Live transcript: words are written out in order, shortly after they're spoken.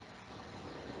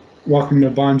Welcome to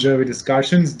Bon Jovi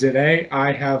Discussions. Today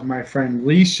I have my friend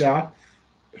Leesha,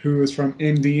 who is from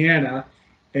Indiana,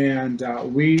 and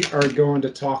we are going to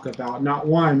talk about not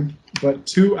one, but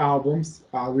two albums.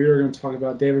 We are going to talk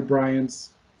about David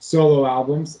Bryans' solo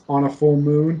albums, On a Full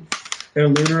Moon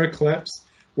and Lunar Eclipse.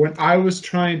 When I was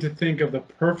trying to think of the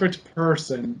perfect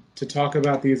person to talk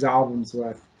about these albums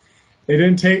with,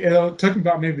 it took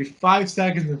about maybe 5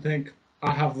 seconds to think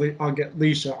I'll get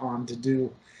Leesha on to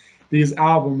do these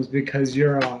albums because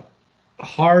you're a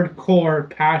hardcore,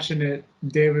 passionate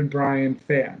David Bryan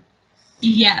fan.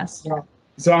 Yes.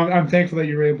 So I'm thankful that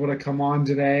you were able to come on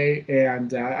today,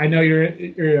 and I know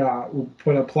we'll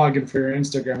put a plug in for your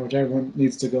Instagram, which everyone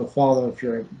needs to go follow if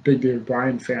you're a big David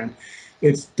Bryan fan.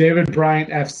 It's David Bryan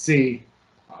FC,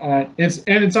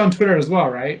 it's on Twitter as well,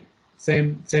 right?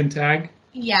 Same tag.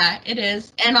 Yeah, it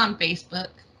is. And on Facebook.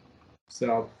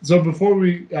 So before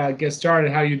we get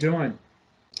started, how you doing?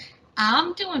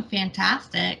 I'm doing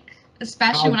fantastic,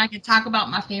 especially How's when I can talk about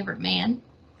my favorite man.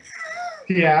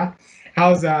 Yeah.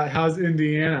 How's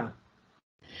Indiana?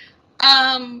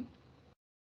 Um,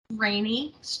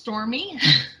 Rainy, stormy.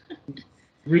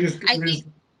 We just I we think just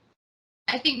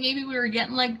I think maybe we were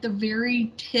getting like the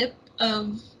very tip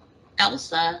of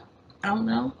Elsa. I don't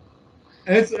know.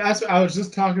 that's I was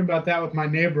just talking about that with my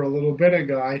neighbor a little bit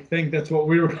ago. I think that's what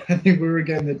we were I think we were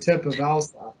getting the tip of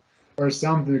Elsa or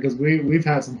something because we've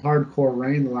had some hardcore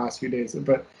rain the last few days,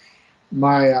 but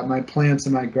my plants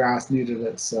and my grass needed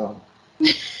it, so.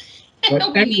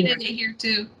 But We anyway, needed it here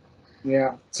too.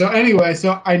 yeah. So anyway,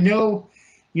 so I know,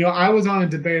 I was on a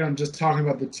debate on just talking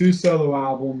about the two solo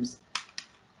albums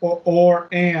or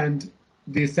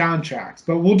the soundtracks.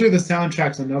 But we'll do the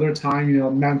soundtracks another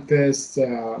time. Memphis,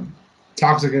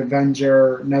 Toxic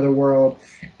Avenger, Netherworld,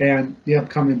 and the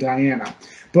upcoming Diana.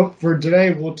 But for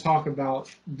today, we'll talk about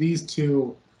these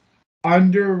two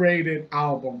underrated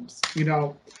albums.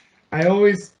 I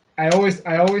always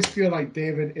feel like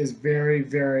David is very,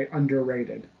 very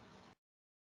underrated.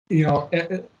 In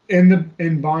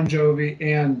Bon Jovi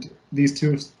and these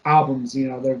two albums,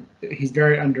 he's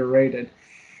very underrated.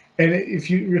 And if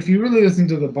you really listen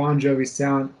to the Bon Jovi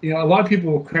sound, a lot of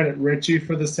people will credit Richie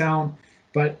for the sound,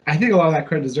 but I think a lot of that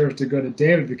credit deserves to go to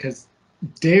David because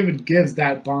David gives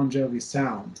that Bon Jovi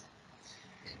sound.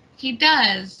 He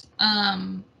does.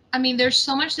 I mean, there's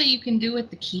so much that you can do with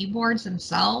the keyboards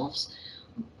themselves,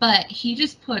 but he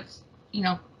just puts,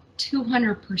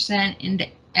 200% into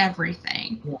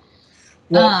everything. Yeah.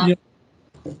 Well, Um,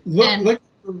 look, and look.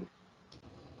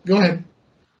 Go ahead.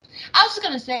 I was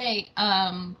going to say,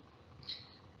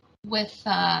 with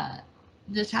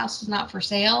This House Is Not For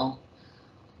Sale,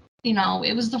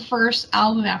 it was the first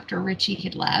album after Richie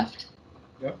had left.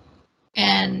 Yep.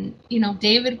 And,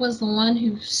 David was the one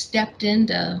who stepped in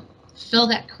to fill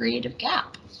that creative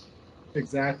gap.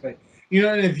 Exactly.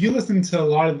 And if you listen to a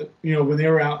lot of when they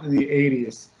were out in the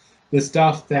 '80s, the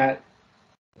stuff that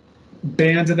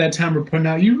bands at that time were putting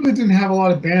out, you really didn't have a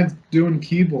lot of bands doing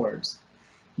keyboards,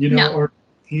 No. or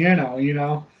piano.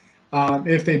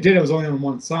 If they did, it was only on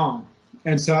one song,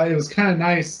 and so it was kind of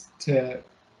nice to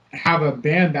have a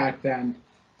band back then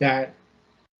that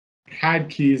had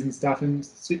keys and stuff. And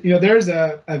so, there's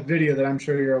a video that I'm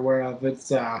sure you're aware of.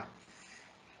 It's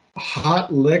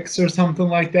Hot Licks or something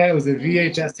like that. It was a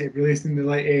VHS tape released in the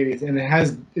late '80s, and it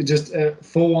has just a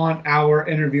full-on hour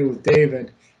interview with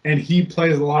David, and he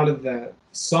plays a lot of the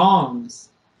songs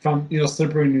from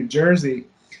Slippery, New Jersey,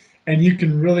 and you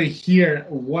can really hear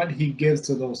what he gives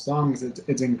to those songs.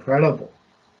 It's incredible.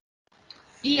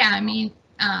 Yeah, I mean,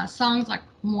 songs like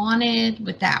Wanted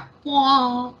with that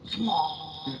wah,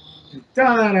 wah.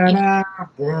 Da-da-da,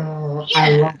 I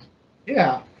Yeah. love it.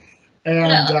 Yeah,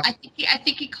 and I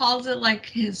think he calls it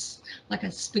like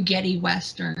a spaghetti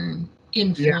western yeah,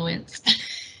 influence.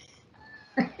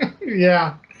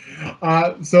 yeah.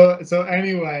 So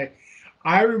anyway,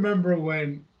 I remember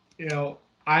when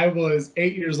I was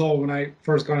 8 years old when I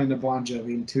first got into Bon Jovi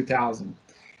in 2000,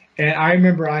 and I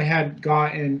remember I had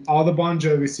gotten all the Bon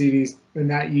Jovi CDs in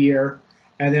that year,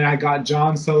 and then I got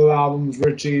John's solo albums,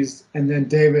 Richie's, and then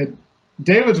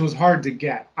David's was hard to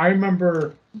get. I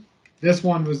remember this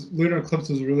one was Lunar Eclipse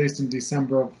was released in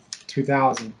December of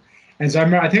 2000, and so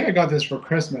I think I got this for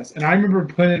Christmas, and I remember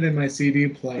putting it in my CD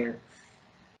player.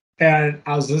 And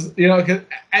I was just, 'cause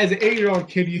as an 8-year-old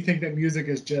kid, you think that music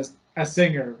is just a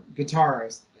singer,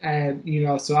 guitarist, and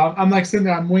so I'm like sitting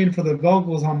there, I'm waiting for the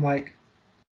vocals. I'm like,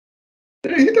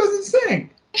 he doesn't sing.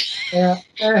 Uh,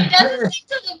 He doesn't sing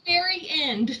to the very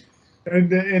end.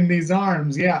 in these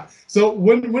arms, yeah. So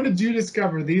when did you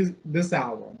discover this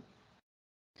album?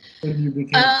 When you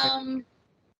became a fan? Um,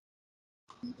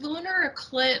 Lunar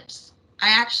Eclipse, I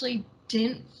actually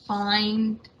didn't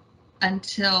find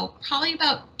until probably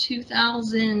about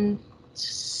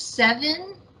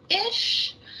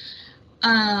 2007-ish.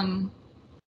 And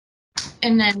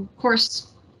then, of course,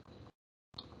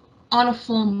 on a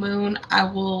full moon, I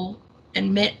will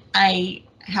admit I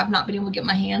have not been able to get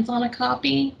my hands on a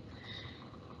copy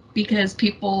because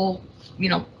people,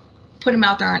 put them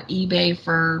out there on eBay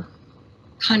for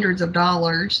hundreds of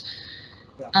dollars.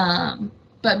 Yeah.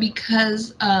 But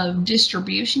because of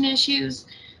distribution issues,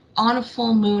 on a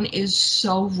full moon is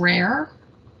so rare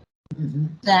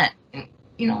that,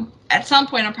 at some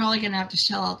point I'm probably going to have to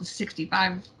shell out the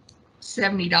 $65,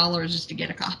 $70 just to get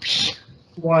a copy.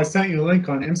 Well, I sent you a link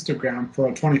on Instagram for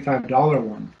a $25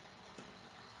 one.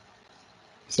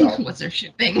 So What's their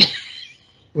shipping?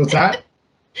 What's that?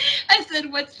 I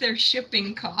said, what's their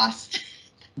shipping cost?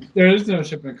 There is no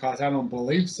shipping cost. I don't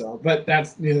believe so, but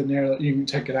that's neither near. You can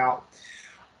check it out.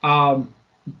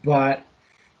 But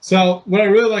so what I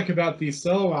really like about these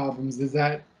solo albums is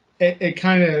that it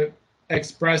kind of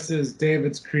expresses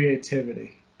David's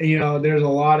creativity. And, there's a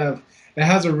lot of, it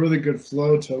has a really good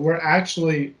flow to it.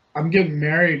 I'm getting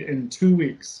married in 2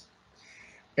 weeks,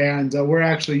 and we're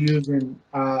actually using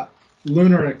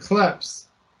Lunar Eclipse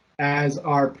as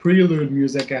our prelude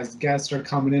music as guests are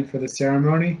coming in for the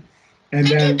ceremony. And I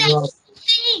then did that same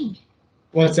thing.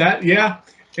 What's that? Yeah.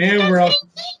 And we're also,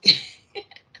 thing.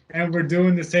 and we're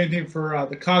doing the same thing for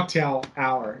the cocktail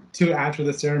hour too after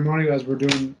the ceremony as we're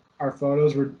doing our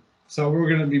photos. We're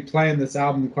going to be playing this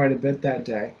album quite a bit that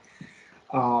day.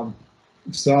 But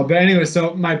anyway,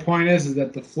 so my point is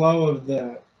that the flow of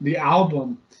the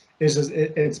album is just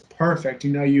it's perfect.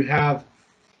 You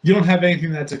don't have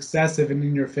anything that's excessive and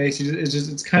in your face.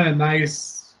 It's kind of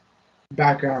nice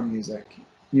background music.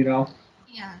 Yeah.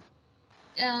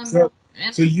 So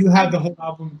you had the whole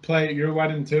album play at your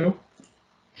wedding too?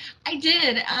 I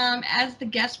did. As the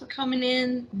guests were coming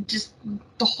in, just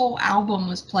the whole album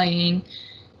was playing,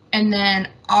 and then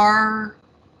our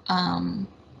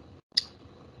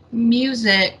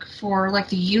music for like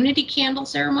the Unity Candle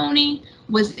ceremony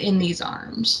was in these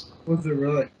arms. Was it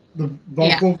really the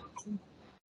vocal? Yeah.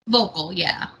 Vocal,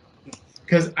 yeah.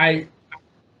 Because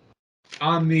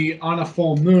on a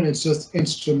full moon, it's just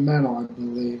instrumental, I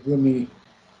believe. Let me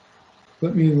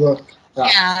look.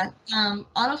 Yeah, on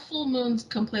a full moon's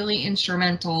completely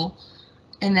instrumental,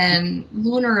 and then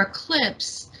Lunar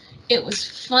Eclipse, it was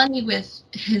funny with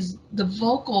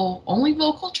the only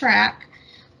vocal track.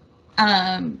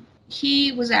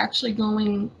 He was actually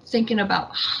thinking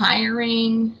about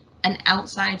hiring an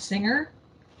outside singer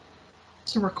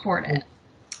to record it.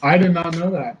 I did not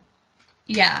know that.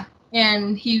 Yeah,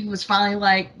 and he was finally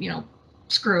like,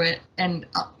 screw it, and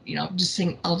I'll just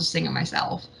sing it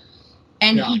myself.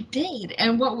 And he did.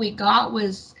 And what we got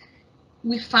was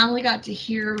we finally got to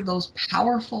hear those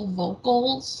powerful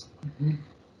vocals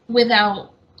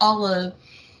without all the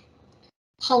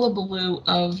hullabaloo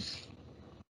of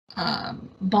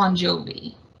Bon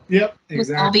Jovi. Yep, exactly.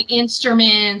 With all the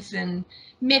instruments and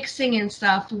mixing and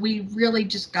stuff, we really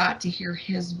just got to hear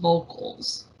his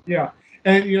vocals. Yeah,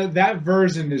 and that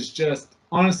version is just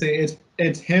honestly,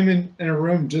 it's him in a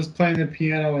room just playing the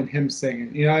piano and him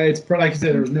singing. It's like you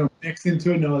said, there was no mixing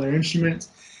to it, no other instruments,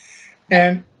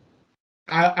 and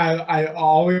I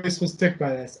always will stick by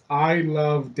this. I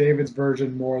love David's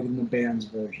version more than the band's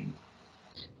version.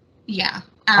 Yeah,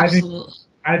 absolutely.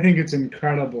 I think it's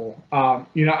incredible.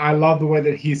 I love the way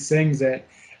that he sings it.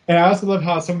 And I also love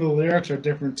how some of the lyrics are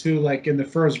different too. Like in the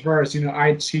first verse,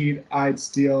 I'd cheat, I'd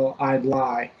steal, I'd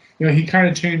lie. He kind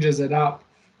of changes it up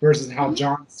versus how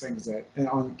John sings it and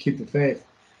on Keep the Faith.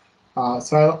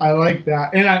 So I like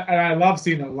that. And I love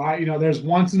seeing it live. There's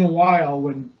once in a while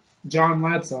when John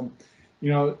lets him,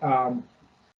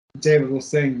 David will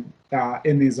sing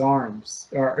In These Arms.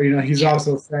 Or, he's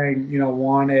also saying,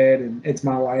 Wanted and It's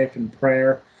My Life and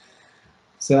Prayer.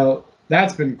 So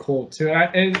that's been cool too.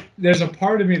 And there's a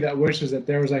part of me that wishes that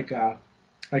there was like a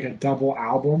double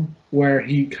album where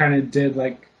he kind of did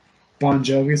like Bon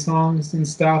Jovi songs and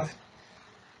stuff.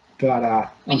 But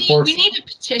we need a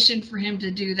petition for him to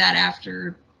do that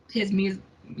after his music,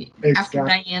 after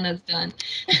Diana's done.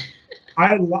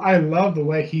 I love the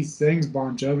way he sings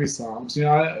Bon Jovi songs.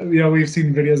 We've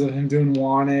seen videos of him doing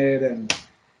Wanted and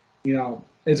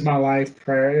It's My Life,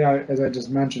 Prayer, as I just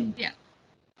mentioned. Yeah.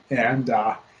 And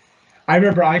I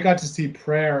remember I got to see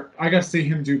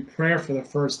him do Prayer for the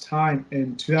first time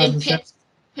in 2007.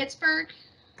 Pittsburgh?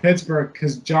 Pittsburgh,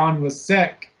 because John was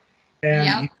sick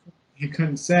and he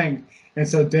couldn't sing. And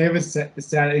so David said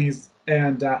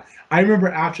and I remember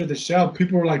after the show,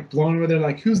 people were like blown away. They're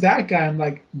like, "Who's that guy?" I'm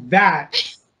like,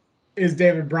 "That is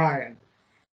David Bryan."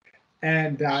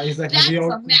 And he's like, "Have That's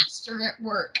you?" a master at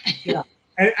work. Yeah,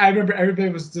 and I remember everybody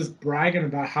was just bragging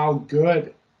about how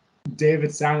good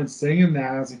David sounded singing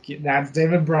that. I was like, "That's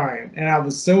David Bryan," and I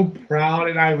was so proud,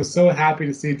 and I was so happy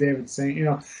to see David sing.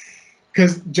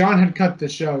 Because John had cut the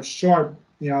show short.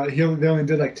 They only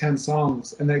did like 10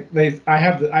 songs, and I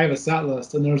have a set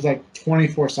list, and there was like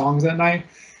 24 songs that night.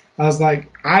 I was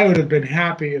like, I would have been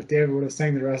happy if David would have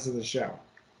sang the rest of the show,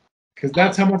 because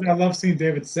that's how much I love seeing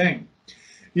David sing.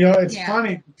 It's Yeah.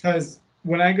 funny because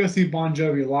when I go see Bon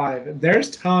Jovi live, there's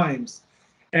times,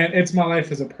 and It's My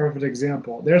Life is a perfect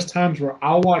example. There's times where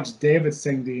I'll watch David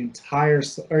sing the entire,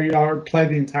 or play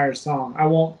the entire song. I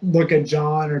won't look at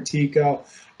John or Tico.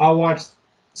 I'll watch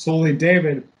solely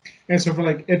David. And so for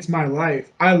like It's My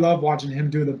Life, I love watching him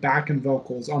do the backing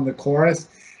vocals on the chorus.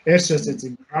 It's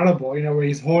incredible, where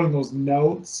he's holding those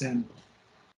notes and,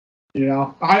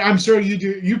 I'm sure you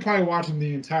do. You probably watch him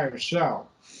the entire show.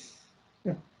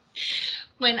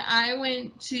 When I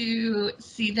went to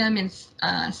see them in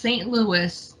St.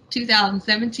 Louis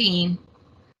 2017,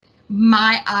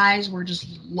 my eyes were just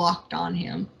locked on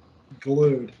him.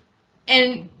 Glued.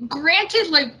 And granted,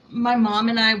 like my mom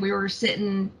and I, we were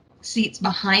sitting seats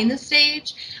behind the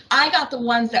stage. I got the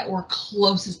ones that were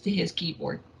closest to his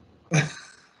keyboard.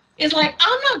 It's like,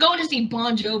 I'm not going to see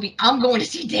Bon Jovi. I'm going to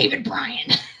see David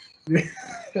Bryan.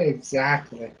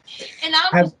 Exactly. And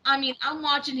I'm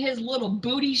watching his little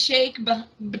booty shake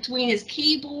between his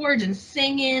keyboards and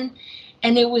singing,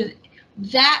 and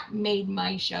that made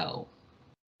my show.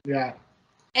 Yeah.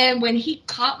 And when he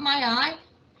caught my eye,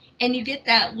 and you get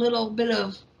that little bit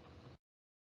of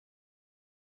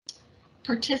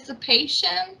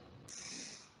participation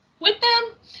with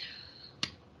them,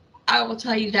 I will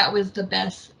tell you that was the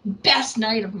best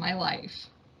night of my life.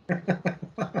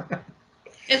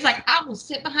 It's like I will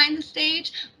sit behind the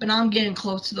stage, but I'm getting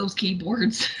close to those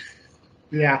keyboards.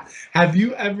 Yeah. Have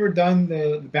you ever done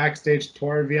the backstage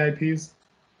tour VIPs?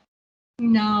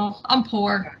 No, I'm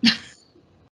poor.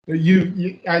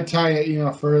 I tell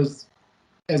you, for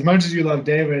as much as you love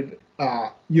David,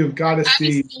 you've got to I'd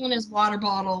be see. stealing his water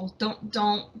bottle.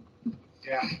 Don't.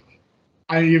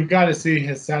 Yeah. You've got to see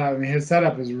his setup. I mean, his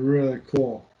setup is really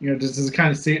cool. Just to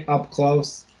kind of see it up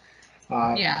close.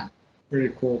 Yeah.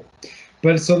 Pretty cool.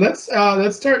 But so let's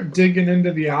start digging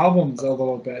into the albums a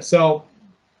little bit. So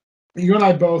you and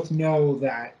I both know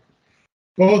that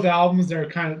both albums, they're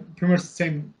kind of pretty much the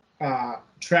same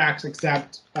tracks,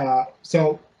 except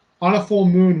so On a Full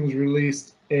Moon was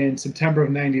released in September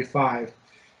of '95,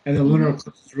 and the Lunar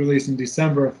Eclipse was released in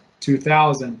December of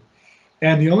 2000.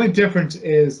 And the only difference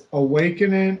is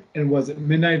Awakening and was it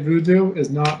Midnight Voodoo is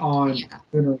not on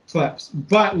Lunar Eclipse,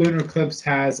 but Lunar Eclipse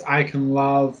has I Can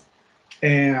Love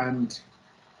and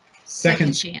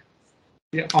Second Chance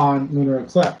on Lunar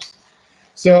Eclipse.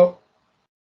 So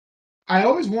I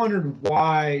always wondered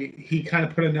why he kind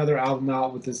of put another album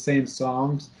out with the same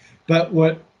songs. But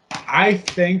what I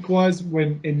think was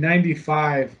when in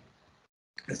 '95,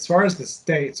 as far as the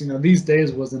States, these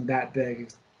days wasn't that big.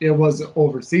 It was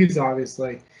overseas,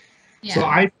 obviously. Yeah. So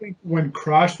I think when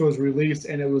Crush was released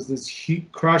and it was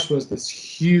Crush was this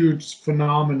huge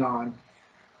phenomenon,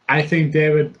 I think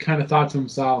David kind of thought to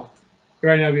himself,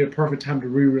 right now would be a perfect time to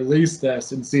re-release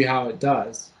this and see how it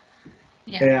does.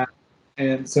 Yeah.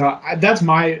 And so that's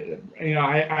my,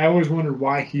 I always wondered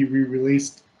why he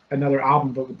re-released another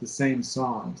album but with the same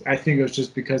songs. I think it was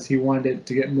just because he wanted it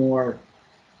to get more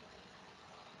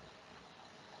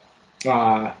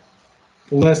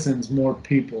listens, more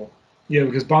people.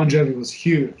 Because Bon Jovi was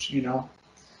huge,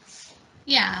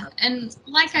 Yeah, and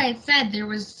like I said, there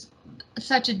was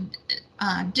such a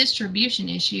distribution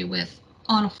issue with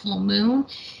On a Full Moon.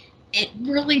 It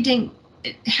really didn't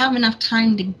have enough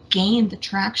time to gain the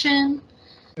traction.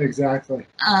 Exactly.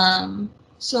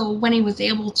 So when he was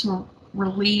able to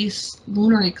release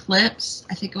Lunar Eclipse,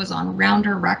 I think it was on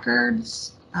Rounder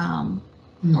Records, or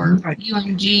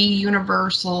UMG,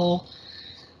 Universal.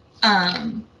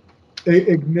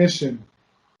 Ignition.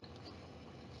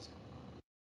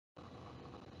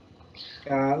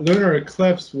 Lunar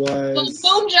Eclipse was.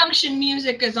 Well, Moon Junction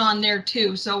Music is on there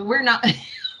too, so we're not. We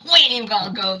ain't even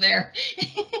gonna go there.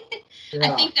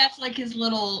 Yeah. I think that's like his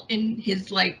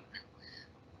like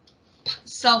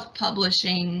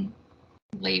self-publishing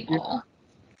label.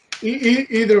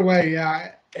 Either way,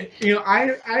 yeah.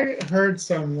 I heard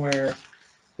somewhere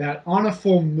that On a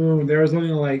Full Moon there was only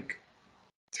like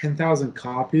 10,000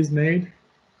 copies made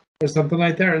or something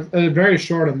like that. A very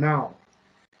short amount.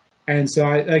 And so,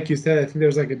 like you said, I think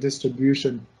there's like a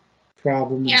distribution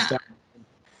problem and stuff.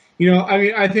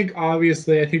 I think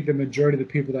obviously, I think the majority of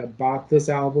the people that bought this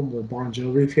album were Bon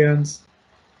Jovi fans,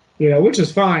 which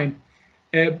is fine.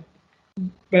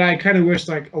 but I kind of wish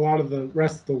like a lot of the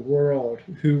rest of the world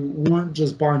who weren't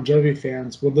just Bon Jovi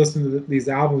fans would listen to these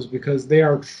albums because they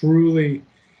are truly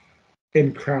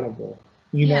incredible.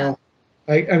 You Yeah. know,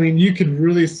 like I mean, you could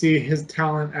really see his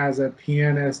talent as a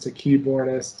pianist, a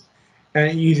keyboardist,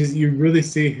 and you really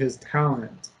see his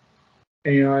talent.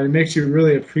 And, you know, it makes you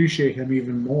really appreciate him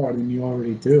even more than you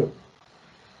already do.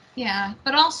 Yeah,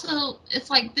 but also it's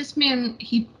like this man,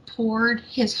 he poured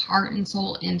his heart and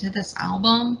soul into this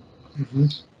album. Mm-hmm.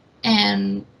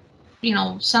 And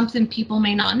something people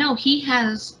may not know, he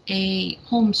has a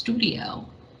home studio.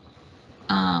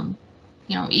 Um,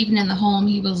 even in the home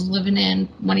he was living in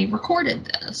when he recorded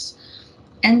this.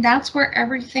 And that's where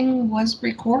everything was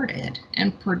recorded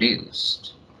and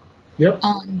produced Yep.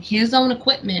 on his own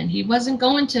equipment. He wasn't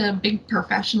going to a big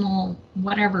professional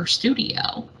whatever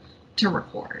studio to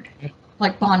record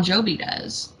like Bon Jovi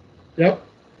does. Yep.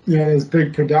 You know, this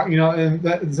big production, you know, and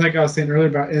it's like I was saying earlier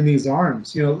about In These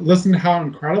Arms. You know, listen to how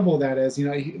incredible that is. You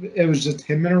know, it was just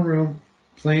him in a room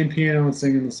playing piano and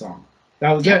singing the song.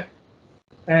 That was Yeah. it.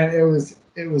 And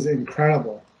it was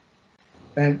incredible.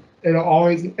 And it'll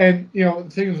always, and you know, the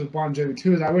thing is with Bon Jovi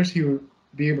too is I wish he would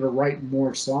be able to write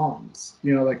more songs,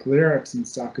 you know, like lyrics and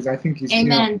stuff, because I think he's,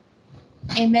 Amen.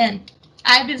 Amen.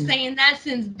 I've been saying that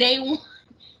since day one.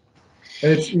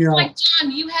 it's, It's like,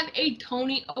 John, you have a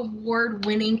Tony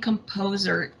Award-winning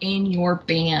composer in your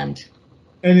band.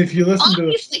 and if you listen to,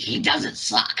 Obviously, he doesn't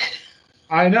suck.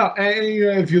 I know, and you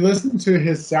know, if you listen to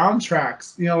his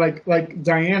soundtracks, you know, like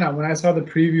Diana, when I saw the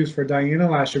previews for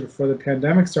Diana last year before the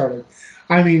pandemic started,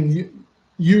 I mean,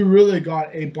 you really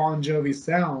got a Bon Jovi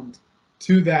sound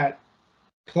to that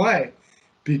play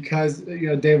because you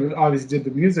know David obviously did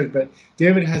the music, but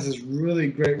David has this really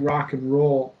great rock and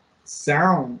roll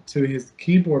sound to his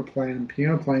keyboard playing and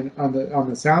piano playing on the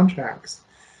soundtracks.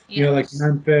 You know, like Yes.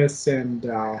 Memphis and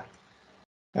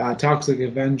Toxic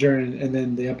Avenger, and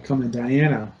then the upcoming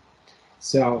Diana.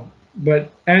 So,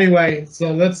 but anyway,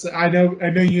 so let's. I know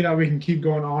you know we can keep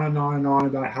going on and on and on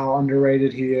about how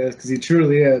underrated he is because he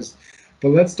truly is. But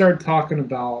let's start talking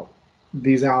about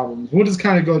these albums. We'll just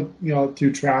kind of go, you know,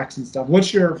 through tracks and stuff.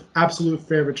 What's your absolute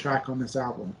favorite track on this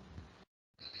album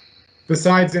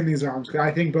besides "In These Arms"? 'Cause I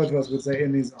think both of us would say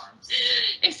 "In These Arms."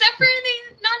 Except for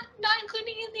not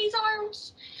including In These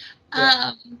Arms.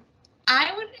 Yeah.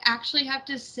 I would actually have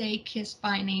to say "Kissed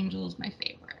by an Angel" is my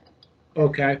favorite.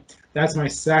 Okay, that's my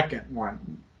second one.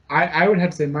 I would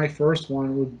have to say my first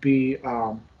one would be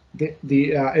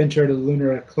the intro to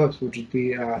Lunar Eclipse, which would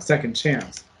be Second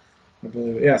Chance. I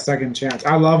believe, yeah, Second Chance.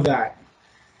 I love that.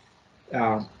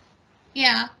 Um,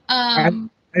 Yeah. I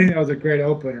think that was a great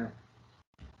opener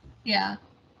Yeah.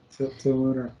 to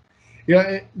Lunar.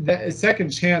 Yeah, the Second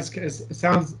Chance it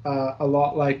sounds a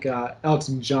lot like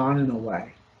Elton John in a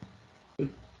way.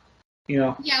 You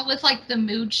know. Yeah, with like the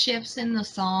mood shifts in the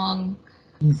song.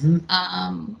 Hmm.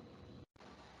 Um,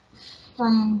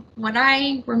 from what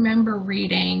I remember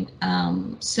reading,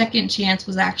 Second Chance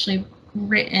was actually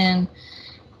written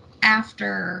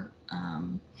after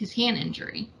his hand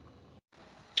injury.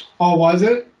 Oh, was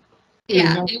it?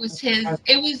 Yeah, No, it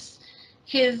was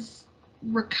his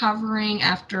recovering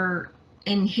after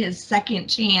in his second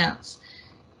chance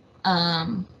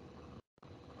um,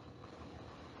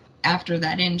 after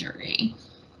that injury.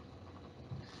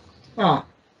 oh,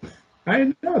 I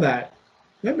didn't know that.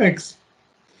 That makes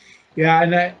Yeah,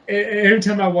 and every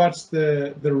time I watch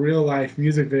the real life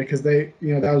music video, because they,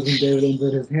 you know, that was when David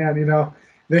injured his hand. You know,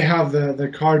 they have the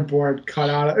cardboard cut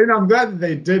out. You know, I'm glad that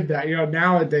they did that. You know,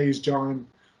 nowadays John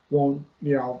won't.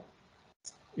 You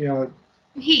know,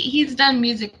 He's done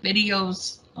music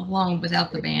videos alone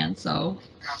without the band, so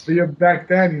but yeah, back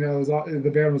then, you know, the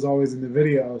band was always in the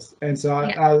videos, and so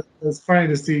yeah. it was funny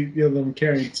to see, you know, them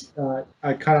carrying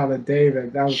a cut out of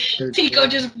David. That was pretty Pico cool.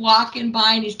 just walking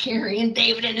by and he's carrying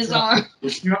David in his Yeah.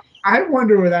 arms. You know, I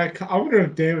wonder where that. I wonder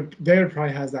if David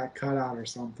probably has that cut out or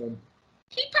something.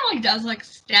 He probably does, like,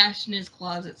 stashed in his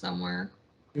closet somewhere.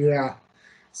 Yeah.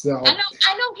 So I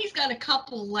know he's got a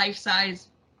couple life-size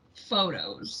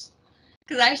photos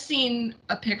because I've seen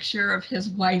a picture of his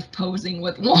wife posing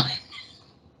with one.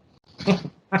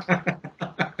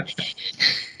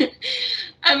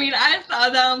 I mean, I saw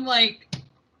that. I'm like,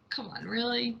 come on,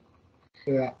 really?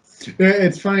 yeah,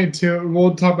 it's funny too.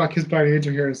 We'll talk about Kiss by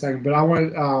Nature here in a second, but I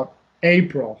want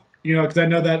April. You know, because I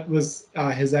know that was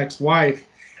his ex-wife,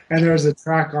 and there's a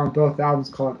track on both albums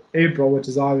called April, which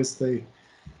is obviously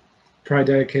probably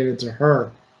dedicated to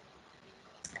her.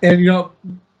 And you know,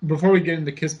 before we get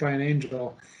into Kiss by an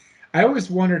Angel, I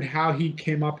always wondered how he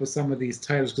came up with some of these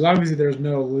titles because obviously there's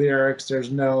no lyrics,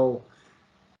 there's no,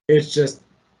 it's just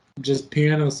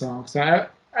piano songs. So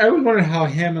I always wonder how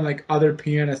him and like other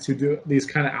pianists who do these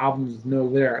kind of albums with no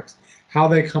lyrics, how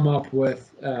they come up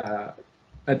with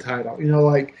a title. You know,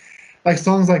 like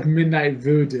songs like Midnight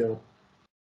Voodoo.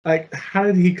 Like, how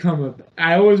did he come up?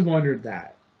 I always wondered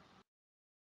that.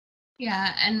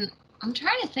 Yeah, and I'm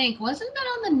trying to think, wasn't that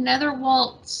on the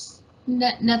Netherworld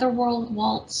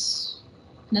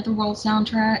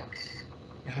soundtrack?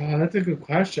 That's a good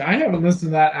question. I haven't listened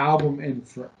to that album in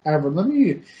forever. Let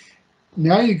me.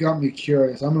 Now you got me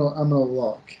curious. I'm gonna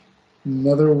look.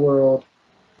 Netherworld,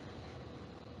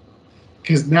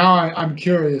 because now I'm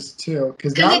curious too.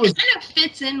 Because Because that it was kind of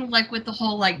fits in like with the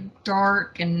whole like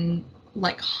dark and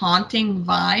like haunting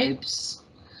vibes.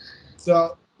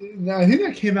 so. I think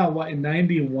that came out what in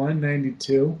 91,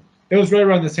 92. It was right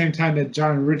around the same time that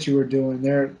John and Richie were doing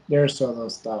their solo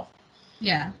stuff.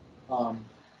 Yeah. Um,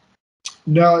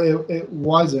 no, it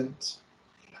wasn't.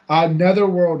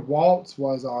 Netherworld Waltz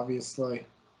was obviously, and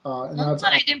Well, I'm that's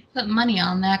glad I didn't put money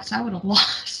on that because I would have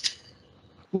lost.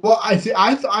 well. I see.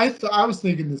 I was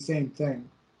thinking the same thing.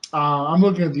 I'm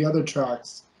looking at the other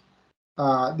tracks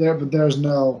there, but there's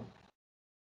no.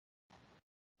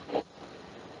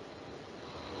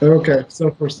 Okay,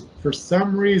 so for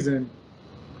some reason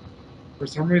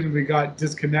we got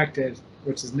disconnected,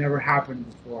 which has never happened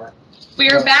before. We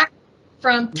are But back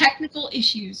from technical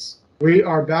issues. we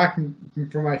are back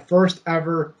for my first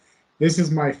ever. This is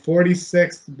my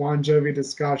 46th Bon Jovi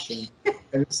discussion,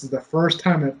 and this is the first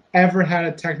time I've ever had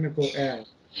a technical error.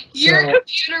 Your So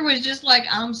computer was just like,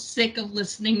 I'm sick of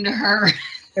listening to her.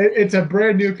 it's a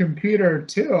brand new computer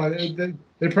too.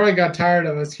 They probably got tired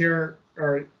of us here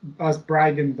or us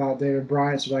bragging about David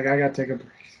Bryans. So like, I got to take a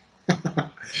break.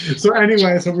 So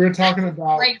anyway, so we were talking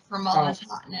about. Break from all this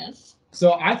hotness.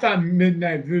 So I thought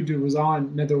Midnight Voodoo was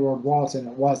on Netherworld Waltz, and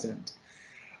it wasn't.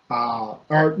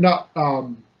 Or not.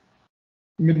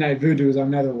 Midnight Voodoo was on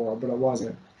Netherworld, but it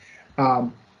wasn't.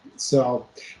 Um, so,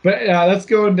 but let's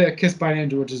go into Kiss by an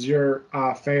Angel, which is your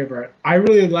favorite. I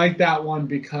really like that one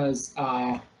because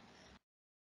I'll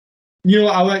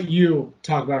let you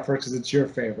talk about it first because it's your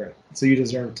favorite, so you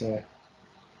deserve to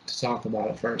talk about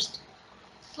it first.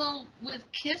 So with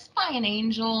Kiss by an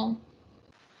Angel,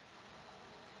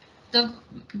 the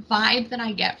vibe that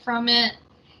I get from it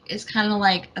is kind of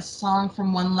like a song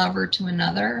from one lover to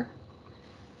another.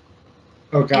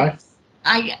 Okay.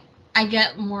 I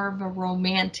get more of a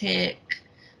romantic,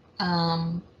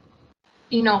 um,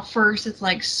 first it's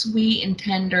like sweet and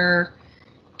tender,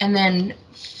 and then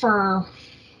for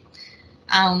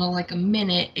I don't know, like a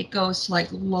minute, it goes to like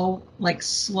low, like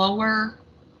slower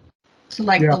to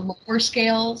like Yeah. the lower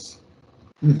scales,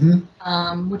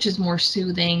 Hmm. which is more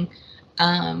soothing.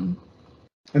 Um,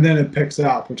 And then it picks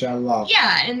up, which I love.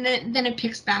 yeah, and then it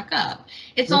picks back up.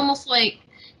 It's Yep. almost like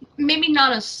maybe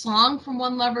not a song from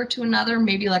one lover to another,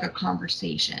 maybe like a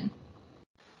conversation.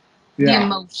 The Yeah.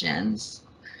 emotions.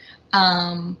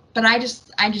 But I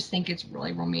just think it's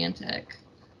really romantic.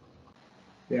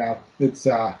 Yeah. It's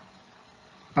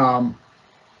um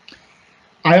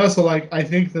I also I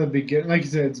think the begin like you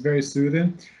said, it's very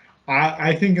soothing.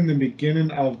 I think in the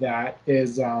beginning of that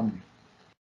is I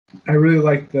really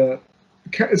like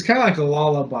it's kind of like a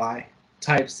lullaby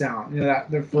type sound. That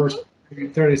the Mm-hmm. first maybe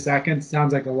 30 seconds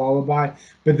sounds like a lullaby,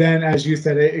 but then as you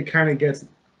said, it kind of gets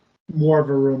more of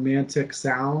a romantic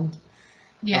sound. Uh,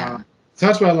 Yeah. so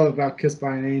that's what I love about Kiss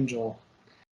by an Angel.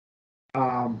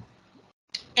 Um,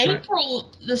 try,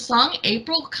 April, the song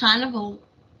April kind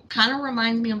of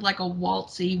reminds me of like a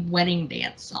waltzy wedding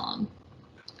dance song.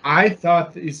 I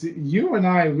thought that, you see, you and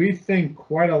I we think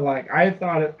quite alike. I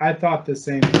thought the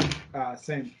same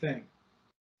thing.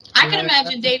 I You can know,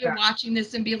 imagine that's David watching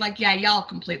this and be like, "Yeah, y'all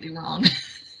completely wrong."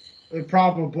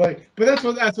 probably, but that's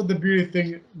what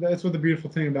the that's what the beautiful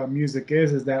thing about music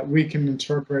is that we can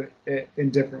interpret it in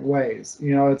different ways.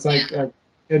 It's Yeah.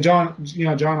 like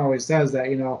John always says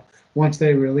that once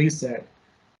they release it,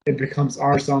 it becomes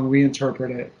our song. We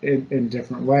interpret it in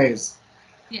different ways.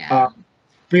 Uh, Yeah.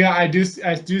 but yeah, I do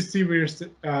see where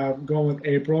you're going with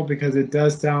April because it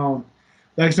does sound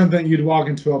like something you'd walk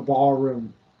into a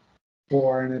ballroom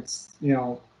for, and it's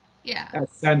Yeah.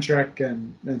 eccentric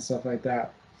and stuff like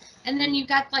that. And then you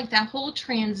got like that whole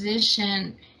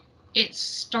transition. It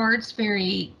starts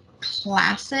very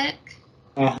classic.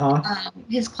 Uh-huh.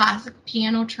 His classic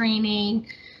piano training,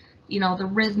 the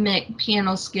rhythmic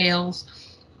piano scales,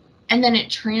 and then it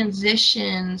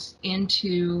transitions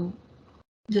into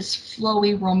this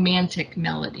flowy romantic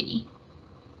melody.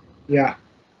 Yeah,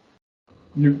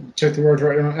 you took the words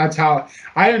right. That's how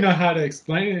I didn't know how to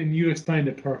explain it, and you explained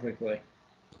it perfectly.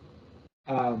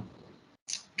 Trying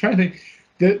to think,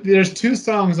 there's two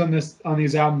songs on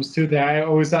these albums too that I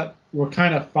always thought were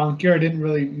kind of funkier. I didn't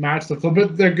really match the flow,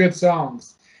 but they're good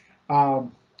songs.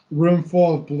 Um, Room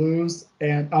Full of Blues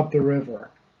and Up the River.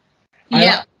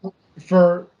 Yeah.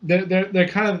 They're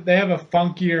kind of, they have a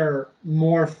funkier,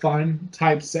 more fun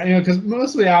type set, because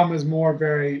most of the album is more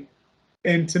very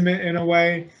intimate in a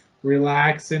way,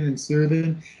 relaxing and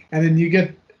soothing, and then you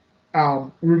get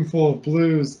Room Full of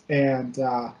Blues and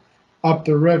Up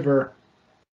the River,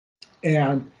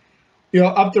 and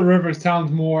Up the River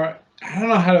sounds more. I don't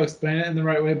know how to explain it in the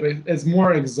right way, but it's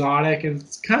more exotic. It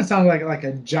kind of sounds like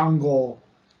a jungle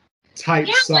type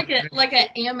Yeah, song. like a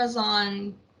Yeah,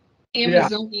 Amazonian yeah,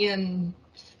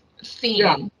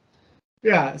 theme.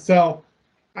 yeah. So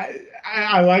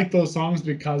I like those songs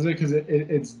because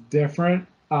it's different.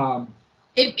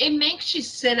 It makes you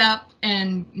sit up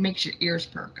and makes your ears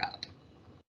perk up.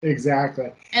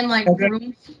 Exactly. And like And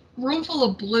then, Roomful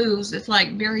of Blues, it's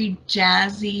like very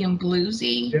jazzy and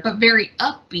bluesy, yeah, but very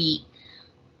upbeat.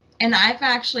 And I've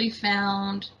actually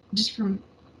found, just from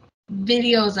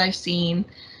videos I've seen,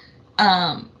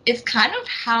 it's kind of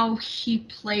how he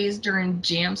plays during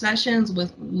jam sessions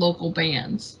with local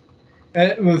bands.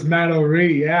 it was Matt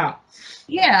O'Ree. Yeah.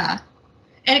 Yeah,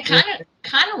 and it Yeah.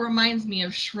 kind of reminds me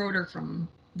of Schroeder from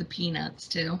the Peanuts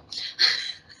too.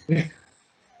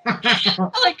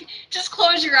 Like, just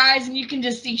close your eyes and you can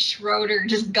just see Schroeder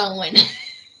just going.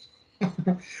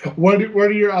 What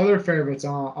are your other favorites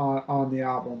on the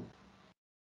album?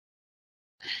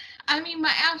 I mean,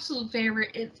 my absolute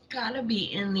favorite, it's gotta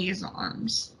be In These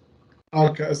Arms.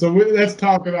 Okay, so let's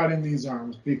talk about In These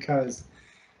Arms, because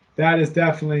that is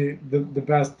definitely the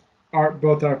best art,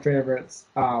 both our favorites.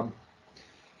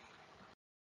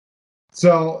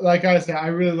 So like I said, I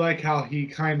really like how he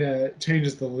kind of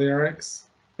changes the lyrics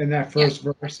in that Yeah. first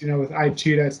verse, with "I'd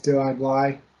cheat, I'd steal, I'd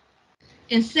lie."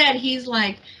 Instead, he's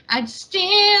like, I'd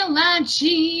steal, I'd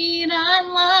cheat, I'd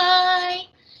lie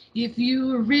if you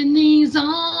were in these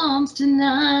arms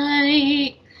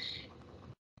tonight.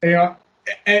 You know,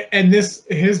 and this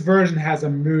his version has a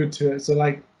mood to it. So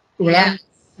like when Yeah.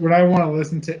 I want to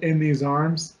listen to "In These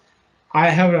Arms," I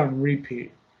have it on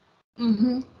repeat.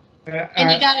 Mm-hmm. And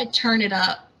you I, gotta turn it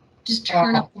up. Just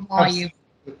turn uh, up the volume.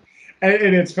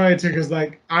 and it's funny too, because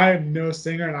like I am no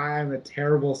singer and I am a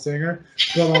terrible singer,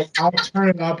 but like I'll turn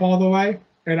it up all the way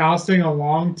and I'll sing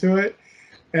along to it.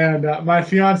 And my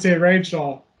fiance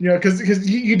Rachel, because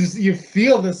you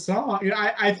feel the song.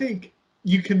 I think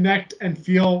you connect and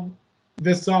feel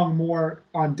this song more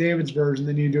on David's version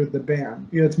than you do with the band.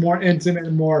 It's more intimate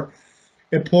and more,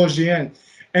 it pulls you in.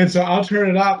 And so I'll turn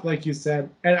it up, like you said,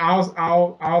 and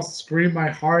I'll scream my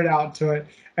heart out to it.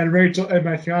 And Rachel and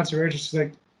my fiance Rachel, she's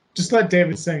like, just let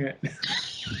David sing it.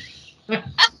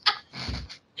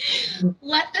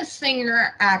 Let the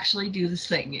singer actually do the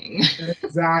singing.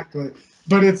 Exactly.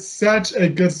 But it's such a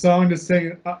good song to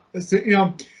sing,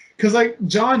 because like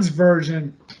John's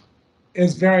version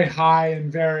is very high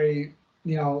and very,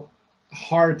 you know,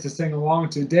 hard to sing along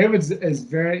to. David's is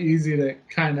very easy to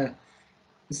kind of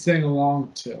sing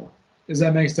along to. Does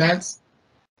that make sense?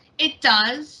 It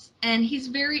does, and he's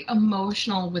very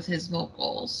emotional with his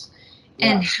vocals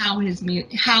and Yes. how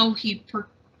he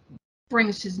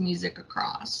brings his music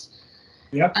across.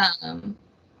 Yep.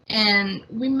 And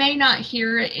we may not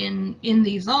hear it in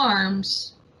These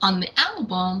Arms on the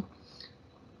album,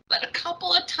 but a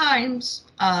couple of times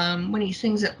when he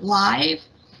sings it live,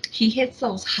 he hits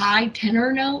those high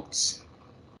tenor notes.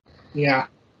 Yeah.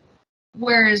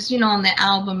 Whereas, on the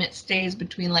album, it stays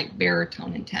between like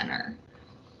baritone and tenor.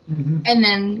 Hmm. And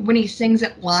then when he sings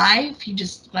it live, he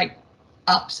just like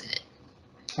ups it.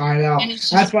 I know. And it's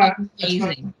just That's why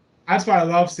amazing. that's why I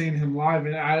love seeing him live,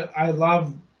 and I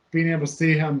love being able to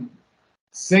see him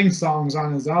sing songs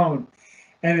on his own,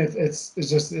 and it's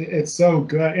just it's so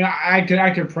good.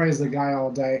 I could praise the guy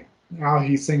all day, how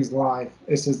he sings live.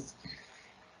 It's just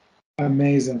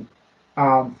amazing.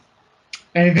 Um,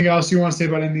 Anything else you want to say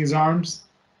about In These Arms?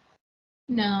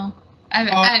 No,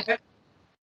 Uh,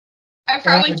 I've and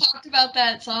probably talked about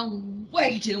that song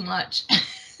way too much.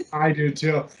 I do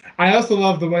too. I also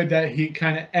love the way that he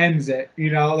kind of ends it. You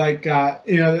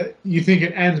think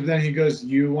it ends, but then he goes,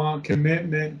 "You want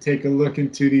commitment? Take a look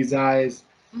into these eyes,"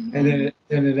 and Mhm.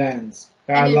 then it ends.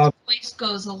 I And his love. voice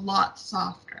goes a lot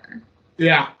softer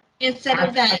Yeah. instead of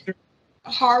After, that after,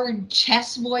 hard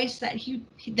chest voice that he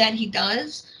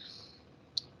does.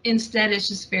 Instead, it's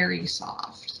just very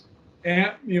soft.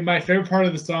 and my favorite part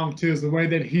of the song too is the way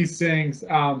that he sings.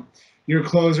 Your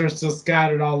clothes are still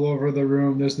scattered all over the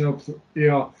room. There's no,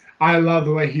 I love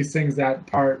the way he sings that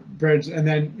part bridge, and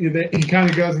then he kind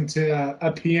of goes into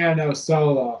a piano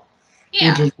solo, which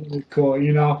Yeah, is really cool.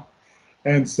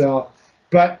 And so.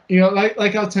 But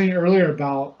like I was telling you earlier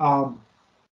about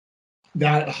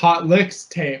that Hot Licks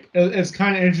tape. It's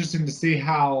kind of interesting to see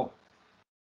how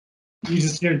you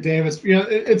just hear Davis.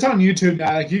 It's on YouTube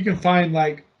now. Like you can find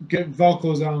like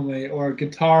vocals only, or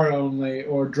guitar only,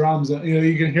 or drums.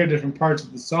 You can hear different parts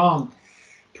of the song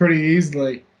pretty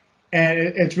easily, and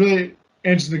it's really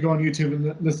interesting to go on YouTube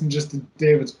and listen just to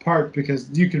David's part, because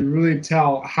you can really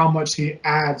tell how much he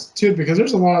adds to it. Because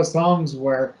there's a lot of songs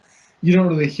where you don't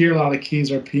really hear a lot of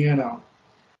keys or piano,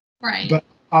 Right. but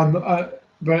on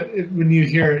when you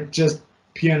hear it just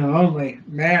piano only,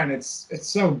 man, it's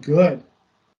so good.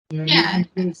 Yeah. You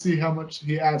can see how much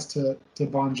he adds to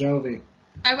Bon Jovi.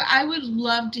 I would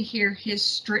love to hear his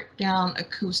stripped down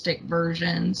acoustic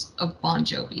versions of Bon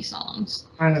Jovi songs.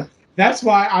 I know. That's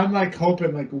why I'm like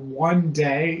hoping like one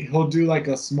day he'll do like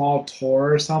a small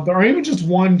tour or something, or even just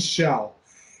one show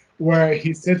where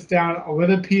he sits down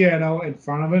with a piano in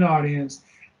front of an audience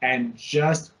and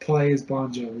just plays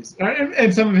Bon Jovi's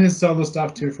and some of his solo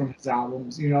stuff too from his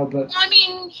albums, But well, I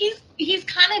mean, he's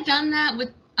kind of done that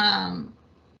with I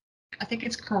think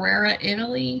it's Carrera,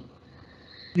 Italy.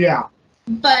 Yeah,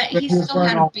 but he still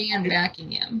had a band backing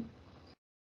him.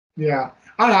 Yeah,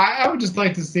 I don't know. I would just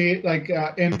like to see like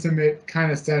intimate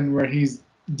kind of setting where he's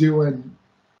doing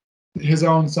his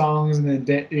own songs, and then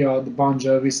the Bon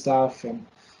Jovi stuff, and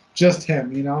just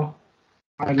him.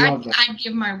 I love that. I'd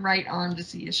give my right arm to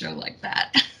see a show like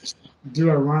that.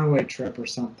 Do a runaway trip or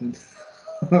something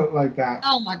like that.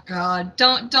 Oh my God!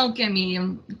 Don't get me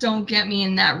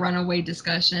in that runaway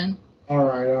discussion. All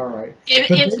right.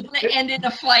 It's gonna end in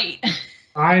a fight.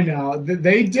 I know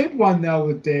they did one though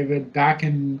with David back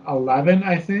in 11,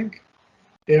 I think.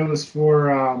 It was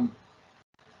for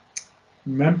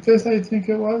Memphis, I think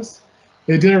it was.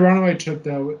 They did a runaway trip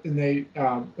though, and it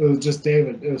was just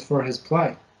David. It was for his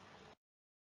play.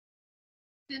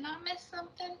 Did I miss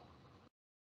something?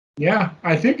 Yeah,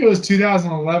 I think it was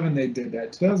 2011 they did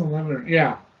that. 2011,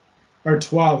 yeah, or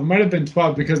 12. It might have been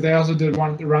 12, because they also did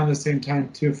one around the same time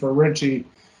too for Richie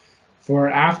for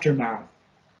Aftermath.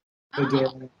 They did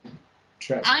a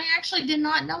trip. I actually did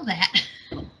not know that.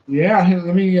 Yeah,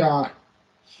 let me,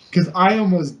 because I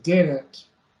almost did it,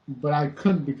 but I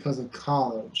couldn't because of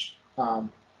college. But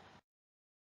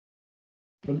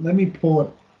let me pull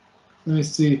it. Let me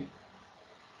see.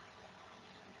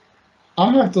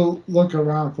 I'll have to look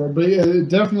around for it, but it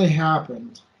definitely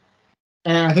happened.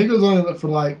 And I think it was only for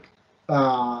like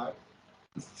uh,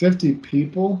 50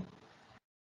 people.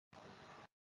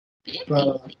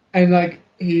 But and like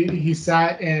he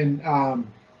sat in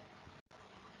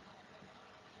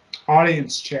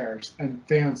audience chairs, and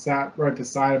fans sat right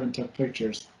beside him and took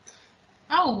pictures.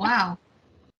 Oh wow!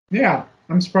 Yeah,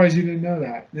 I'm surprised you didn't know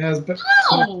that. Yeah,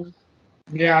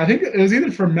 I think it was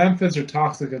either for Memphis or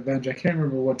Toxic Avenger. I can't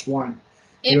remember which one.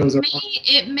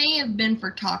 It may have been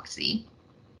for Toxie.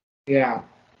 Yeah.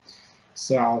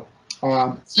 So.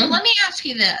 So let me ask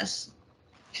you this.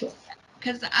 Sure.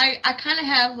 Because I kind of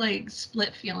have like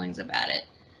split feelings about it.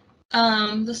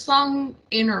 The song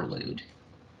Interlude.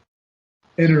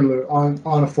 Interlude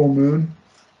on a full moon.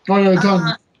 Oh no, it's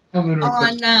on Lunar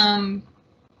Eclipse. On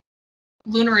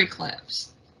Lunar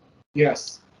Eclipse.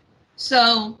 Yes.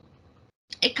 So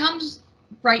it comes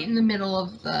right in the middle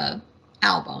of the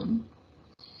album.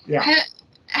 Yeah.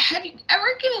 Have you ever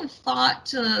given thought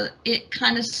to it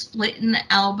kind of splitting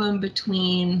the album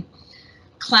between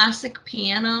classic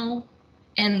piano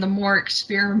and the more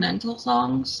experimental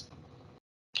songs?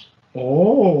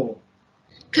 Oh.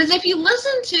 Because if you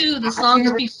listen to the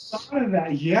songs before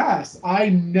that, yes, I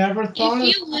never thought.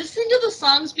 If you listen to the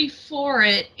songs before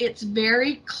it, it's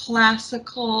very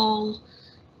classical,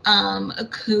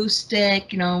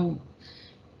 acoustic,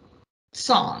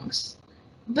 songs.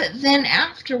 But then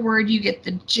afterward, you get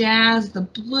the jazz, the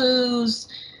blues,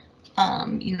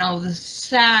 the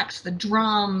sax, the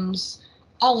drums,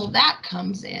 all of that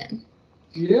comes in.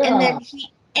 Yeah. And then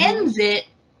he ends it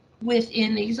with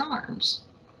In These Arms.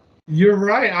 You're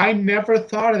right. I never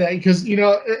thought of that, because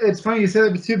it's funny you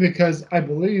said that too, because I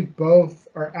believe both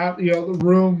are at the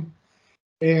Room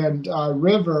and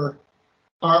River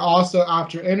are also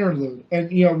after Interlude, and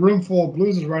Room Full of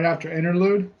Blues is right after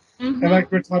Interlude. Mm-hmm. And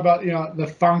like we're talking about, the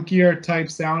funkier type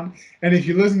sound. And if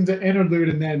you listen to Interlude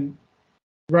and then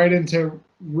right into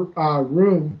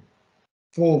Room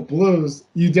Full of Blues,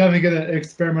 you definitely get an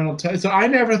experimental type. So I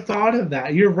never thought of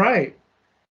that. You're right.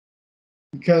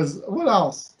 Because what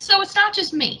else? So it's not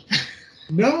just me.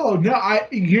 No,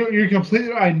 you're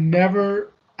completely right.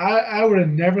 I would have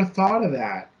never thought of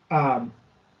that. I'm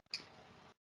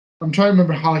trying to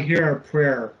remember how I hear a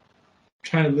prayer. I'm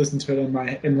trying to listen to it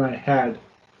in my head.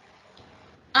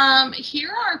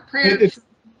 Here Our Prayer.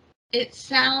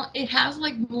 it has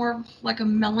like more of like a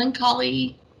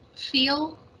melancholy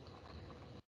feel.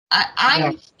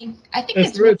 Yeah, I think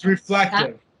it's it's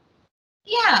reflective.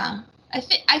 yeah. I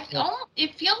Yeah.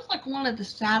 it feels like one of the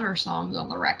sadder songs on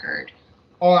the record.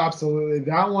 Oh, absolutely.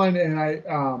 That one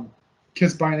and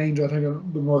Kissed by an Angel, I think are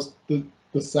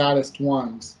the saddest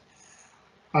ones.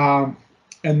 Um,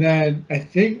 and then I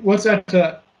think what's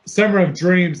that? Summer of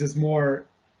Dreams is more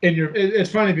in your.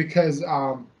 It's funny because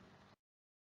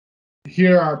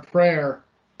Hear Our Prayer.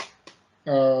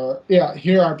 Yeah,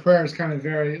 Hear Our Prayer is kind of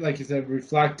very, like you said,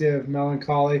 reflective,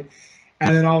 melancholy,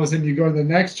 and then all of a sudden you go to the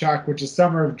next track, which is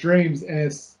Summer of Dreams, and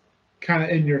it's kind of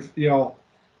in your,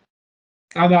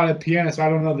 I'm not a pianist, so I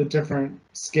don't know the different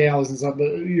scales and stuff, but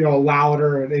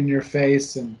louder and in your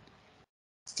face and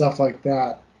stuff like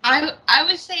that. I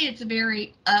would say it's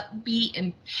very upbeat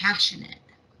and passionate.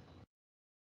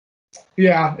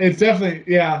 Yeah, it's definitely,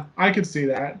 yeah, I could see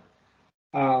that.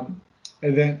 Um,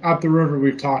 and then Up the River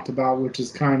we've talked about, which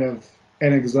is kind of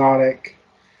an exotic,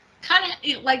 Kind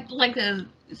of like a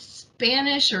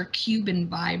Spanish or Cuban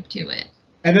vibe to it.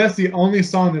 and that's the only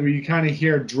song that you kind of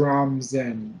hear drums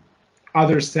and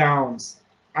other sounds.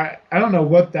 I don't know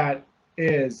what that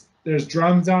is. There's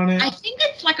drums on it. I think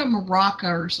it's like a maraca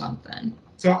or something.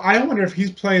 So I wonder if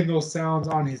he's playing those sounds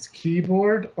on his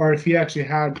keyboard or if he actually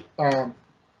had.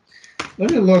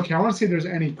 Let me look. I want to see if there's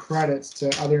any credits to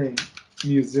other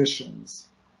musicians.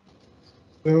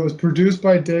 So it was produced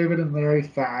by David and Larry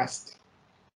Fast.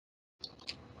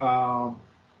 Um,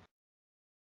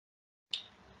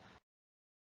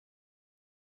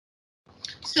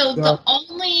 So so, the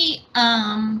only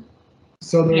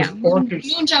so there's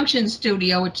Moon Junction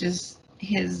Studio, which is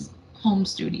his home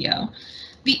studio.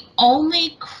 The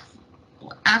only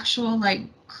actual like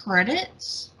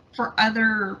credits for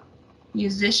other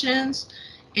musicians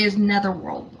is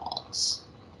Netherworld Waltz.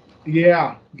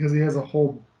 Yeah, because he has a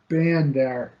whole band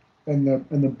there in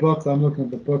the book. I'm looking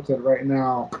at the booklet right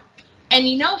now. And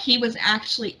he was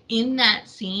actually in that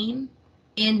scene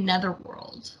in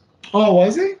Netherworld. Oh,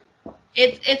 was he?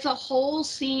 It's a whole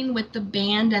scene with the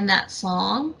band and that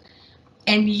song.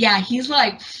 And yeah, he's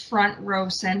like front row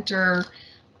center,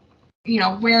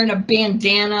 wearing a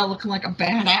bandana, looking like a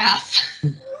badass.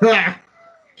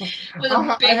 With a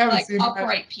I big haven't like seen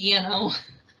upright piano.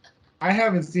 I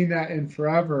haven't seen that in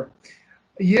forever.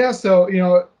 Yeah, so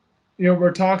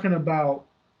we're talking about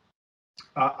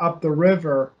Up the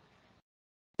River.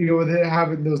 With it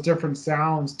having those different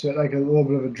sounds to it, like a little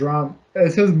bit of a drum.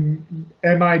 It says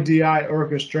MIDI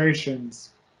orchestrations,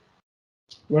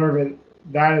 whatever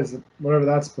that is, whatever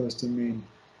that's supposed to mean.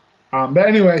 But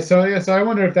anyway, so yeah, so I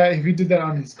wonder if he did that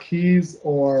on his keys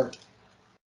or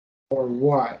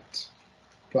what.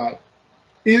 But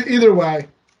either way,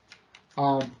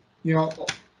 um, you know,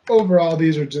 overall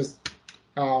these are just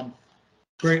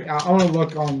great. I want to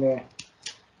look on the.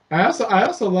 I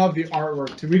also love the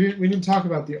artwork too. We didn't talk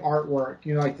about the artwork.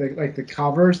 Like the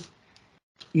covers.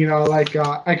 I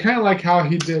kind of like how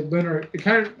he did Lunar.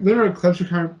 Lunar Eclipse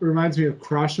kind of reminds me of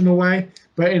Crush in a way,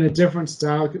 but in a different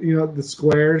style. The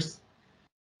squares,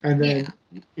 and then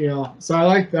so I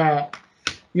like that.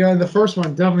 And the first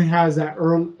one definitely has that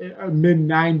early mid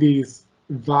 '90s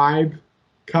vibe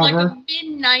cover. Like a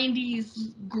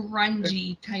mid-90s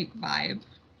grungy type vibe.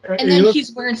 And He then looks,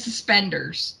 he's wearing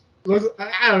suspenders.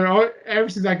 I don't know. Ever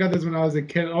since I got this when I was a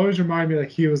kid, it always reminded me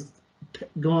like he was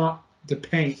going to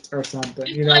paint or something.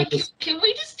 Can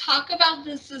we just talk about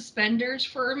the suspenders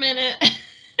for a minute?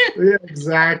 Yeah,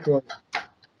 exactly.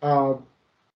 Um,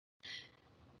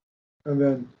 and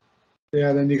then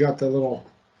you got the little.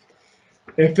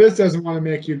 If this doesn't want to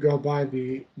make you go buy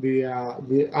the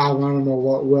album, I don't know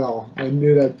what will. I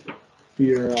knew that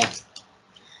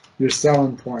your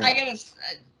selling point. I gotta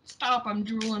stop. I'm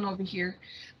drooling over here.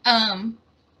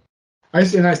 I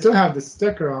still have the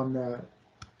sticker on the.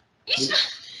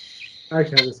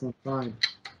 Actually, this one fine.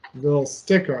 The little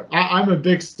sticker. I'm a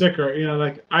big sticker.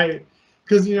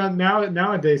 Because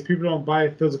nowadays people don't buy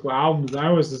physical albums. I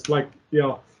was just like,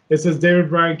 it says David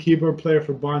Bryan, keyboard player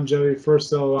for Bon Jovi, first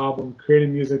solo album,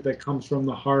 creating music that comes from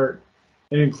the heart.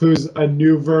 It includes a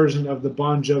new version of the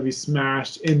Bon Jovi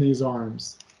smash in these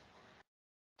arms.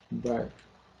 But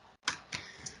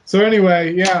so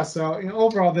anyway, yeah. So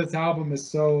overall, this album is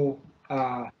so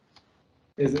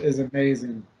is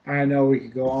amazing. I know we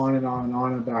could go on and on and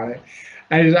on about it.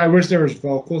 I wish there was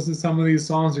vocals in some of these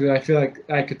songs because I feel like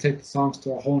I could take the songs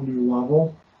to a whole new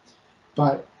level.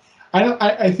 But I don't.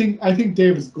 I think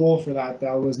David's goal for that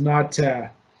though was not to.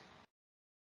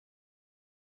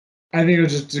 I think it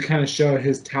was just to kind of show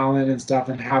his talent and stuff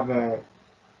and have a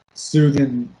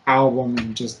soothing album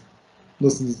and just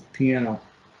listen to the piano.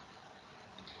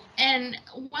 And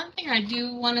one thing I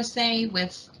do want to say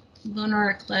with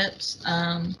Lunar Eclipse,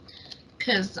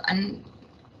 because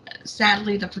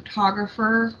sadly the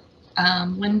photographer,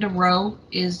 Linda Rowe,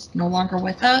 is no longer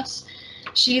with us.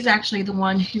 She's actually the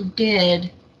one who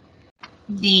did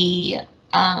the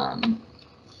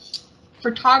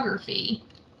photography.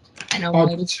 I know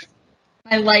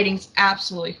my lighting's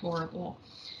absolutely horrible.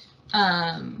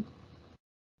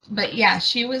 But yeah,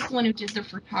 she was the one who did the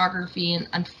photography, and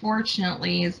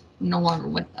unfortunately is no longer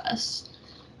with us.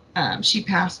 She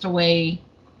passed away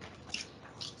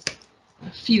a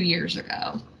few years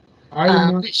ago.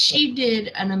 But she did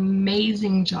an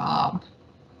amazing job.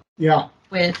 Yeah.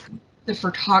 With the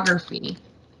photography.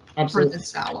 Absolutely. For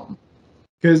this album.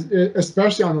 Because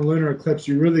especially on the Lunar Eclipse,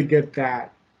 you really get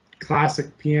that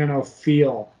classic piano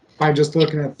feel by just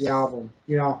looking at the album,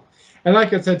 you know. And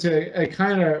like I said, it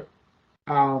kind of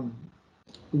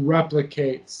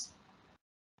replicates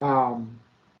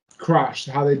Crush,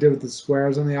 how they did with the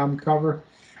squares on the album cover.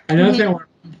 Another thing I want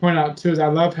to point out too is I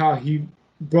love how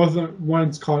both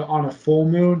one's called On a Full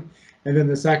Moon, and then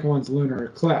the second one's Lunar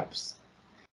Eclipse.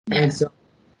 Yeah. And so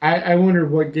I wonder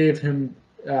what gave him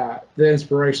the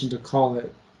inspiration to call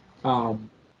it. I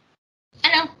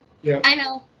know. Yeah. I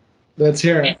know. Let's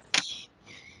hear it.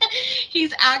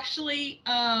 He's actually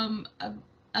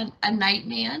a night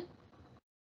man,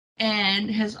 and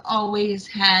has always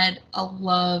had a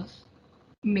love,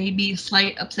 maybe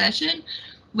slight obsession,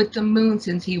 with the moon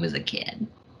since he was a kid.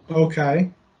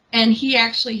 Okay. And he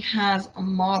actually has a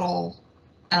model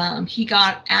he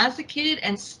got as a kid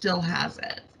and still has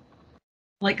it,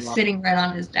 like sitting right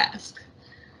on his desk.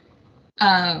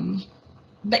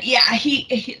 But yeah,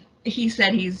 he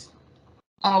said he's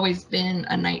always been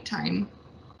a nighttime.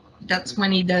 That's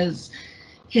when he does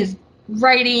his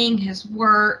writing, his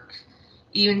work,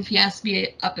 even if he has to be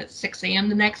up at 6 a.m.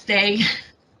 the next day.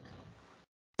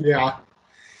 Yeah.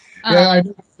 Yeah, I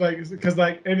know, because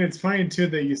and it's funny too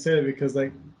that you said it, because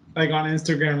like on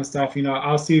Instagram and stuff, you know,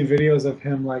 I'll see videos of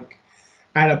him like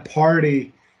at a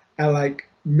party at like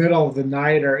middle of the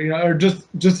night, or you know, or just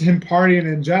him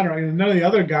partying in general. You know, none of the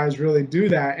other guys really do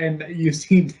that, and you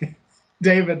see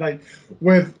David like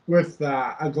with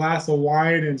a glass of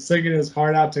wine and singing his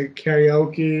heart out to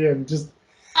karaoke and just.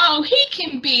 Oh, he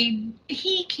can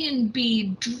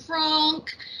be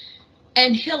drunk,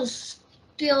 and he'll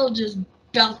still just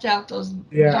belt out those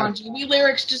Bon Jovi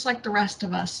lyrics just like the rest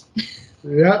of us.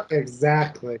 Yep,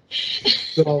 exactly.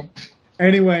 So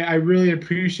anyway, I really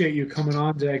appreciate you coming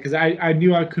on today, because I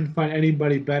knew I couldn't find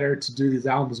anybody better to do these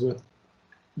albums with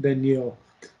than you.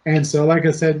 And so, like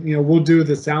I said, you know, we'll do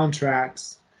the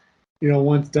soundtracks, you know,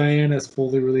 once Diana's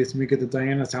fully released and we get the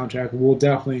Diana soundtrack, we'll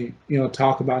definitely, you know,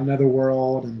 talk about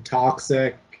Netherworld and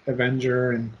Toxic,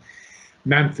 Avenger, and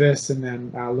Memphis, and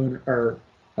then Lunar, or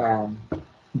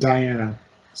Diana.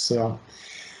 So,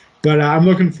 but I'm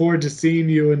looking forward to seeing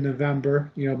you in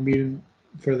November, you know, meeting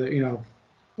for the, you know,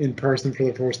 in person for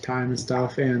the first time and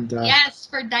stuff. And yes,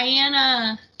 for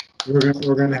Diana.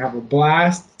 We're gonna have a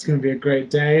blast. It's gonna be a great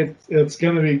day. It's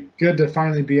gonna be good to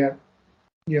finally be at,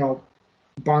 you know,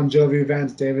 Bon Jovi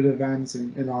events, David events,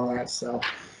 and all that stuff.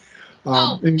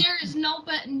 There is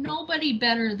nobody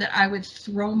better that I would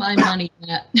throw my money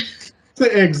at.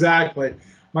 Exactly.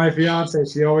 My fiance,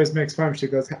 she always makes fun. She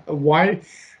goes, "Why?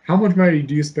 How much money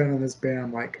do you spend on this band?"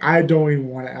 I'm like, I don't even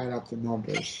want to add up the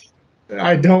numbers.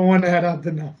 I don't want to add up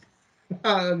the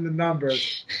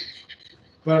numbers.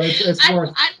 But it's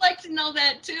worth. I'd like to know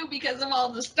that too, because of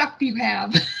all the stuff you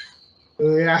have.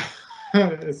 Yeah.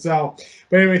 So,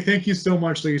 but anyway, thank you so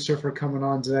much, Leesha, for coming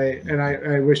on today, and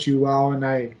I wish you well. And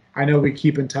I know we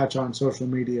keep in touch on social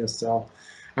media, so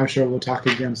I'm sure we'll talk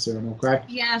again soon. Okay.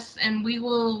 Yes, and we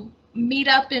will meet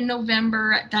up in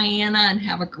November at Diana and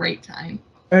have a great time.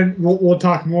 And we'll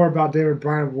talk more about David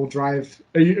Bryan. We'll drive.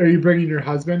 Are you bringing your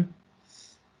husband?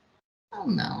 Oh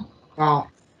no. Oh.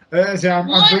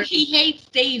 He hates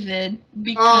David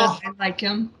because I like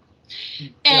him.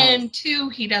 And two,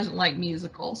 he doesn't like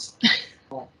musicals.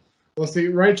 Well, see,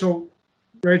 Rachel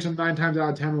 9 times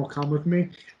out of 10 will come with me,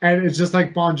 and it's just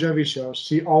like Bon Jovi shows.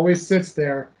 She always sits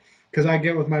there, because I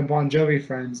get with my Bon Jovi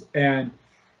friends, and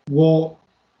we'll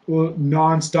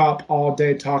nonstop all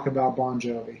day talk about Bon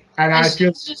Jovi, and I feel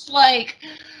it's just like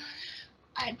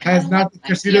has nothing,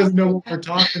 because she doesn't know what we're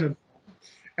talking about.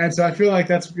 And so I feel like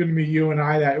that's going to be you and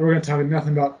I, that we're going to talk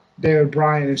nothing about David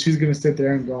Bryan, and she's going to sit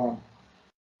there and go,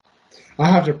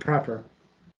 I'll have to prep her.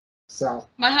 So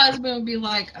my husband would be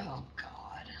like, oh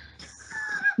God.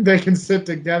 They can sit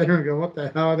together and go, what the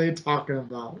hell are they talking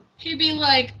about? He'd be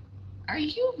like, are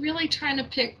you really trying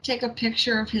to take a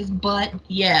picture of his butt?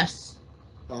 Yes.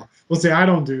 Well, see, I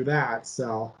don't do that,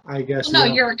 so I guess. Well,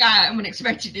 no, you're a guy. I'm gonna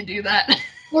expect you to do that.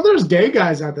 Well, there's gay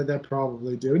guys out there that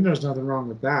probably do, and there's nothing wrong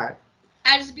with that.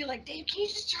 I'd just be like, Dave, can you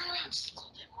just turn around just a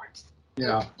little bit more?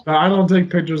 Yeah, but I don't take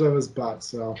pictures of his butt,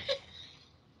 so.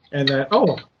 And then,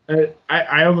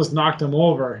 I almost knocked him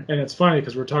over, and it's funny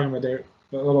because we're talking about the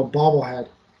little bobblehead.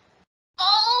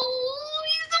 Oh,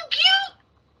 he's so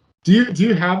cute. Do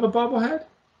you have a bobblehead?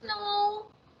 No.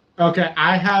 Okay,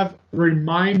 I have.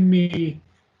 Remind me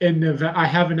in November. I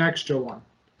have an extra one.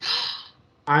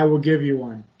 I will give you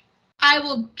one. I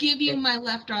will give you my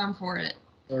left arm for it.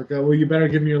 Okay, well, you better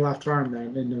give me your left arm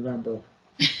then in November.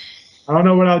 I don't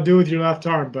know what I'll do with your left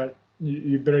arm, but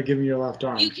you better give me your left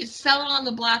arm. You could sell it on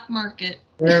the black market.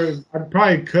 I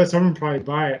probably could. Someone probably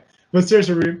buy it. But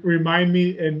seriously, remind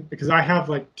me, and because I have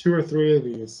like 2 or 3 of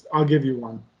these, I'll give you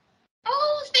one.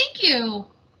 Oh, thank you.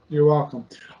 You're welcome.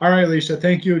 All right, Leesha,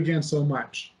 thank you again so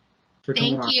much for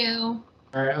coming on. Thank you.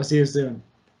 All right, I'll see you soon.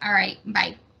 All right,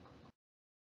 bye.